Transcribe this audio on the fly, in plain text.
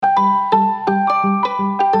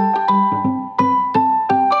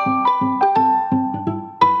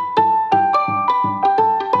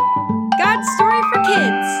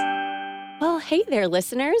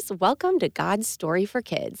listeners. Welcome to God's Story for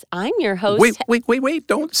Kids. I'm your host. Wait.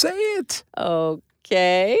 Don't say it.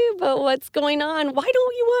 Okay, but what's going on? Why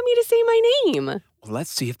don't you want me to say my name? Well, let's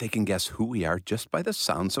see if they can guess who we are just by the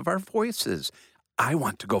sounds of our voices. I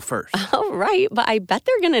want to go first. All right, but I bet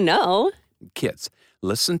they're going to know. Kids,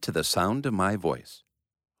 listen to the sound of my voice.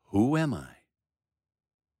 Who am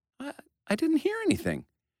I? I didn't hear anything.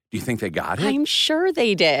 Do you think they got it? I'm sure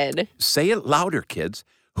they did. Say it louder, kids.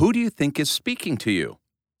 Who do you think is speaking to you?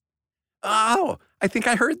 Oh, I think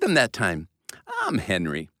I heard them that time. I'm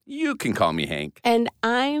Henry. You can call me Hank. And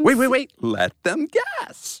I'm... Wait. Let them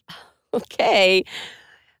guess. Okay.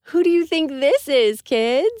 Who do you think this is,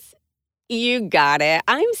 kids? You got it.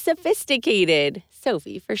 I'm Sophisticated.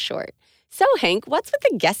 Sophie for short. So, Hank, what's with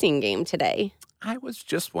the guessing game today? I was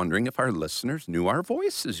just wondering if our listeners knew our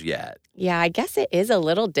voices yet. Yeah, I guess it is a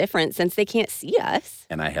little different since they can't see us.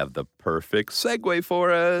 And I have the perfect segue for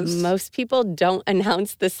us. Most people don't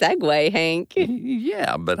announce the segue, Hank.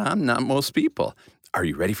 Yeah, but I'm not most people. Are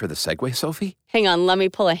you ready for the segue, Sophie? Hang on, let me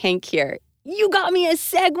pull a Hank here. You got me a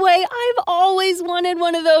Segway. I've always wanted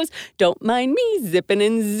one of those. Don't mind me zipping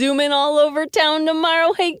and zooming all over town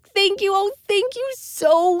tomorrow. Hank, thank you. Oh, thank you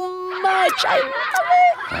so much. I love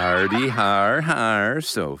it. Hardy har,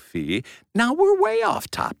 Sophie. Now we're way off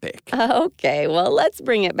topic. Okay, well, let's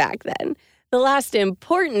bring it back then. The last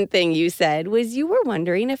important thing you said was you were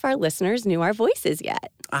wondering if our listeners knew our voices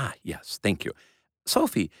yet. Yes, thank you.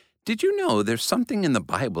 Sophie, did you know there's something in the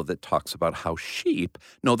Bible that talks about how sheep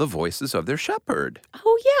know the voices of their shepherd?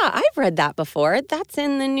 Oh, yeah, I've read that before. That's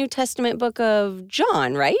in the New Testament book of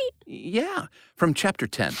John, right? Yeah, from chapter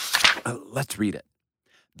 10. Let's read it.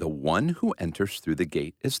 The one who enters through the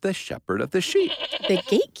gate is the shepherd of the sheep. The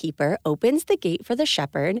gatekeeper opens the gate for the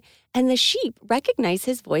shepherd, and the sheep recognize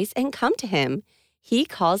his voice and come to him. He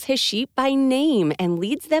calls his sheep by name and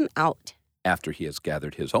leads them out. After he has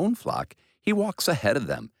gathered his own flock, he walks ahead of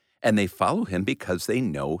them, and they follow him because they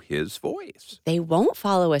know his voice. They won't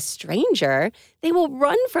follow a stranger. They will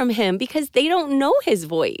run from him because they don't know his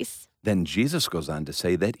voice. Then Jesus goes on to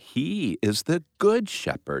say that he is the good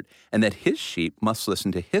shepherd and that his sheep must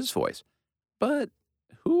listen to his voice. But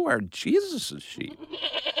who are Jesus' sheep?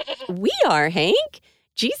 We are, Hank.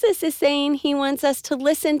 Jesus is saying he wants us to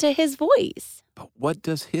listen to his voice. But what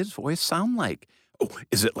does his voice sound like? Oh,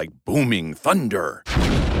 is it like booming thunder?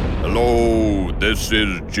 Hello, this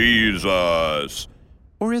is Jesus.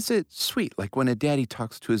 Or is it sweet, like when a daddy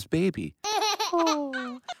talks to his baby?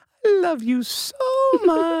 Oh, I love you so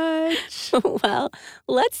much. Well,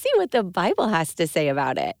 let's see what the Bible has to say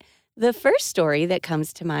about it. The first story that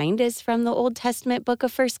comes to mind is from the Old Testament book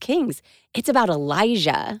of 1 Kings. It's about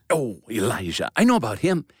Elijah. Oh, Elijah. I know about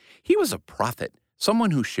him. He was a prophet,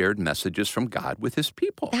 someone who shared messages from God with his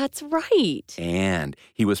people. That's right. And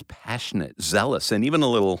he was passionate, zealous, and even a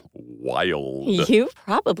little wild. You've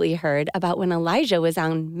probably heard about when Elijah was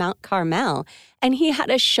on Mount Carmel, and he had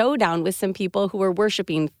a showdown with some people who were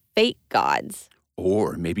worshiping fake gods.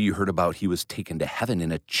 Or maybe you heard about he was taken to heaven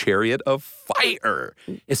in a chariot of fire.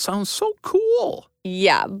 It sounds so cool.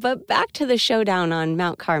 Yeah, but back to the showdown on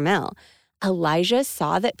Mount Carmel. Elijah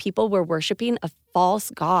saw that people were worshiping a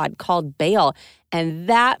false god called Baal, and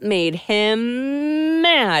that made him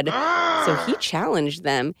mad. So he challenged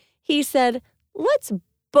them. He said, let's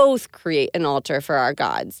both create an altar for our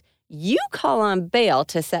gods. You call on Baal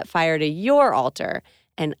to set fire to your altar,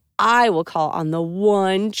 and I will call on the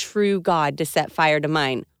one true God to set fire to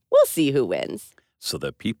mine. We'll see who wins. So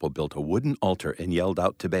the people built a wooden altar and yelled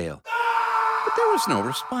out to Baal. But there was no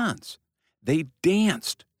response. They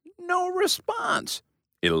danced. No response.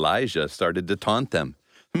 Elijah started to taunt them.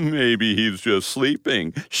 Maybe he's just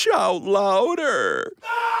sleeping. Shout louder.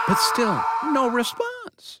 But still, no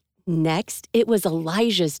response. Next, it was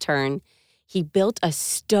Elijah's turn. He built a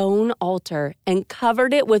stone altar and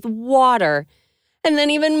covered it with water. And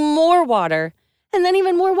then even more water. And then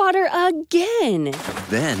even more water again.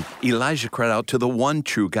 Then Elijah cried out to the one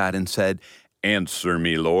true God and said, Answer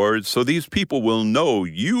me, Lord, so these people will know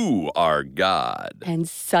you are God. And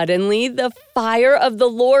suddenly the fire of the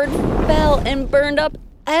Lord fell and burned up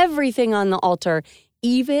everything on the altar,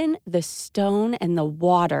 even the stone and the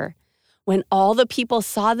water. When all the people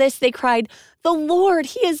saw this, they cried, The Lord,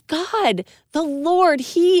 He is God! The Lord,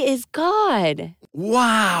 He is God!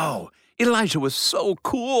 Wow! Elijah was so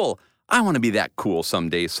cool. I want to be that cool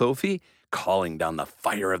someday, Sophie. Calling down the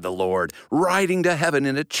fire of the Lord, riding to heaven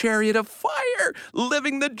in a chariot of fire,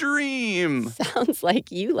 living the dream. Sounds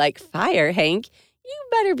like you like fire, Hank. You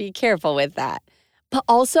better be careful with that. But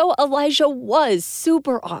also, Elijah was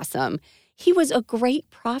super awesome. He was a great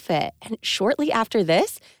prophet. And shortly after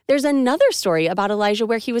this, there's another story about Elijah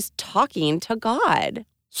where he was talking to God.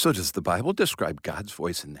 So does the Bible describe God's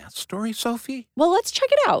voice in that story, Sophie? Well, let's check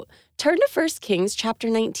it out. Turn to 1 Kings chapter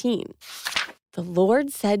 19. The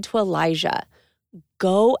Lord said to Elijah,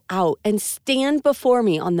 "Go out and stand before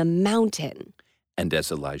me on the mountain." And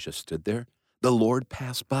as Elijah stood there, the Lord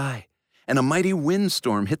passed by, and a mighty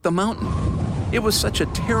windstorm hit the mountain. It was such a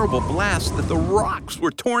terrible blast that the rocks were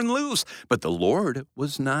torn loose, but the Lord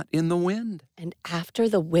was not in the wind. And after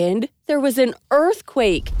the wind, there was an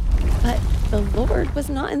earthquake, but the Lord was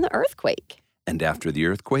not in the earthquake. And after the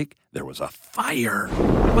earthquake, there was a fire,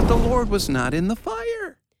 but the Lord was not in the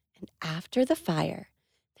fire. And after the fire,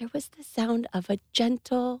 there was the sound of a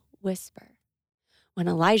gentle whisper. When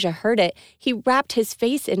Elijah heard it, he wrapped his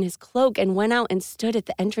face in his cloak and went out and stood at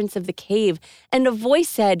the entrance of the cave. And a voice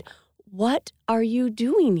said, "What are you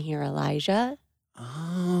doing here, Elijah?"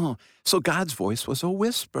 Oh, so God's voice was a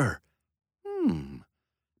whisper.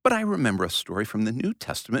 But I remember a story from the New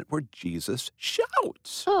Testament where Jesus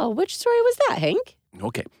shouts. Oh, which story was that, Hank?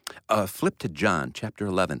 Okay, flip to John chapter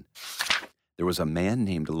 11. There was a man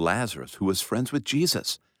named Lazarus who was friends with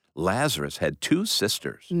Jesus. Lazarus had 2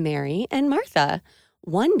 sisters. Mary and Martha.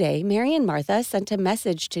 One day, Mary and Martha sent a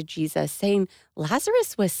message to Jesus saying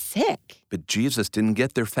Lazarus was sick. But Jesus didn't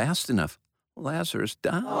get there fast enough. Lazarus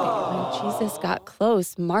died. When Jesus got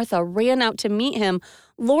close, Martha ran out to meet him.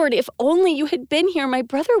 "Lord, if only you had been here, my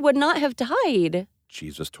brother would not have died."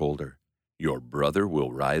 Jesus told her, "Your brother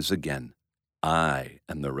will rise again. I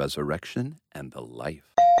am the resurrection and the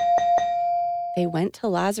life." They went to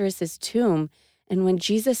Lazarus' tomb, and when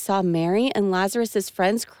Jesus saw Mary and Lazarus'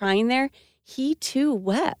 friends crying there, he too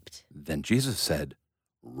wept. Then Jesus said,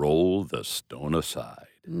 "Roll the stone aside."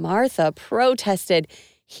 Martha protested,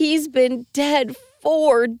 "He's been dead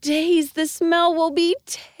 4 days. The smell will be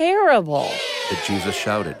terrible." But Jesus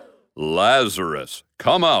shouted, "Lazarus,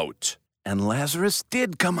 come out." And Lazarus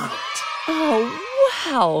did come out. Oh,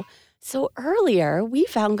 wow. So earlier, we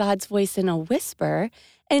found God's voice in a whisper,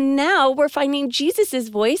 and now we're finding Jesus'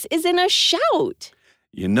 voice is in a shout.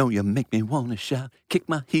 You know you make me want to shout, kick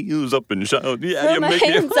my heels up and shout. Yeah, Throw you my make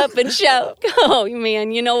hands me... up and shout. Oh,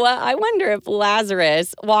 man, you know what? I wonder if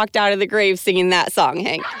Lazarus walked out of the grave singing that song,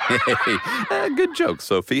 Hank. Hey, good joke,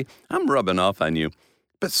 Sophie. I'm rubbing off on you.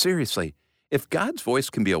 But seriously, if God's voice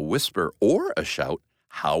can be a whisper or a shout,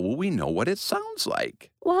 how will we know what it sounds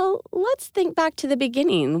like? Well, let's think back to the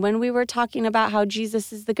beginning when we were talking about how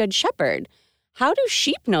Jesus is the good shepherd. How do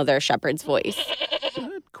sheep know their shepherd's voice?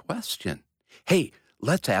 Good question. Hey,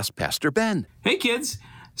 let's ask Pastor Ben. Hey, kids.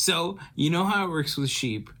 So, you know how it works with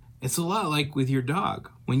sheep. It's a lot like with your dog.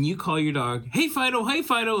 When you call your dog, "Hey, Fido,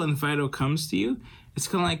 and Fido comes to you, it's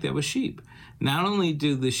kind of like that with sheep. Not only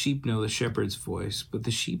do the sheep know the shepherd's voice, but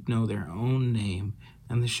the sheep know their own name,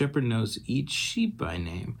 and the shepherd knows each sheep by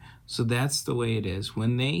name. So that's the way it is.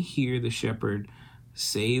 When they hear the shepherd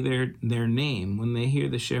say their name, when they hear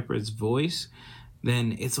the shepherd's voice,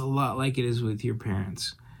 then it's a lot like it is with your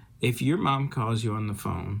parents. If your mom calls you on the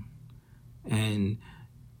phone and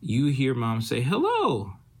you hear mom say,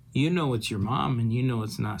 "Hello," you know it's your mom and you know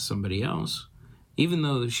it's not somebody else, even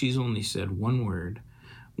though she's only said one word.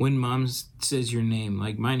 When mom says your name,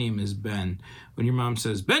 like my name is Ben, when your mom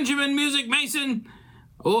says, "Benjamin Music Mason,"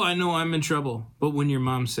 oh, I know I'm in trouble. But when your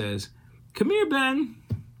mom says, "Come here, Ben,"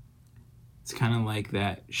 it's kind of like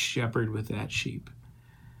that shepherd with that sheep.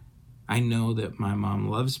 I know that my mom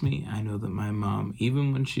loves me. I know that my mom,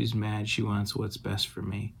 even when she's mad, she wants what's best for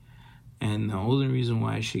me. And the only reason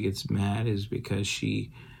why she gets mad is because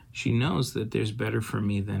she knows that there's better for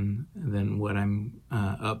me than what I'm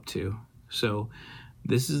up to. So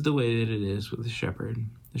this is the way that it is with the shepherd.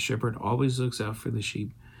 The shepherd always looks out for the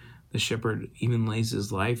sheep. The shepherd even lays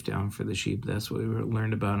his life down for the sheep. That's what we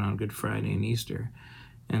learned about on Good Friday and Easter.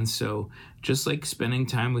 And so just like spending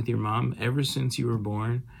time with your mom, ever since you were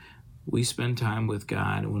born, we spend time with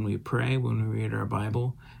God when we pray, when we read our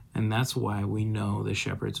Bible, and that's why we know the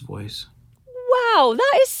shepherd's voice. Wow,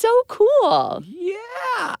 that is so cool.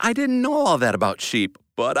 Yeah, I didn't know all that about sheep,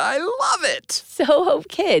 but I love it. So,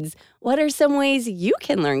 kids, what are some ways you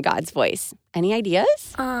can learn God's voice? Any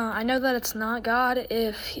ideas? I know that it's not God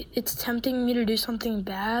if it's tempting me to do something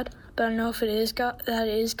bad, but I know if it is God, that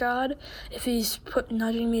it is God, if he's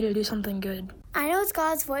nudging me to do something good. I know it's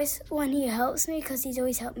God's voice when he helps me because he's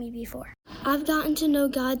always helped me before. I've gotten to know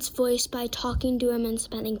God's voice by talking to him and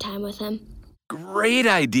spending time with him. Great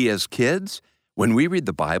ideas, kids. When we read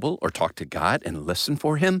the Bible or talk to God and listen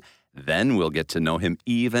for him, then we'll get to know him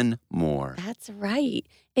even more. That's right.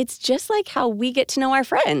 It's just like how we get to know our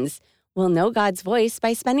friends. We'll know God's voice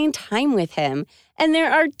by spending time with him. And there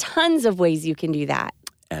are tons of ways you can do that.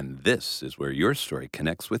 And this is where your story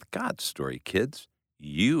connects with God's story, kids.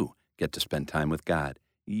 You get to spend time with God.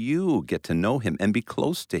 You get to know Him and be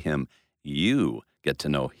close to Him. You get to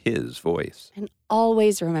know His voice. And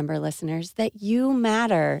always remember, listeners, that you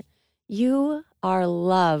matter. You are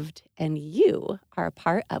loved, and you are a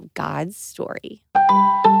part of God's story.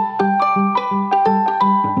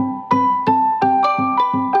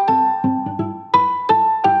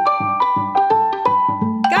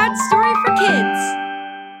 God's Story for Kids.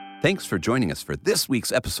 Thanks for joining us for this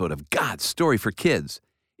week's episode of God's Story for Kids.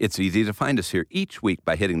 It's easy to find us here each week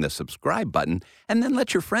by hitting the subscribe button and then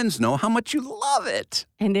let your friends know how much you love it.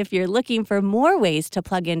 And if you're looking for more ways to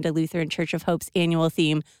plug into Lutheran Church of Hope's annual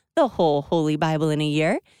theme, The Whole Holy Bible in a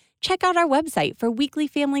Year, check out our website for weekly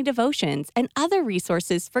family devotions and other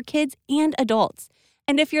resources for kids and adults.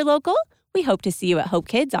 And if you're local, we hope to see you at Hope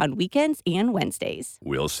Kids on weekends and Wednesdays.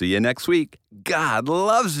 We'll see you next week. God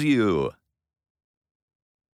loves you.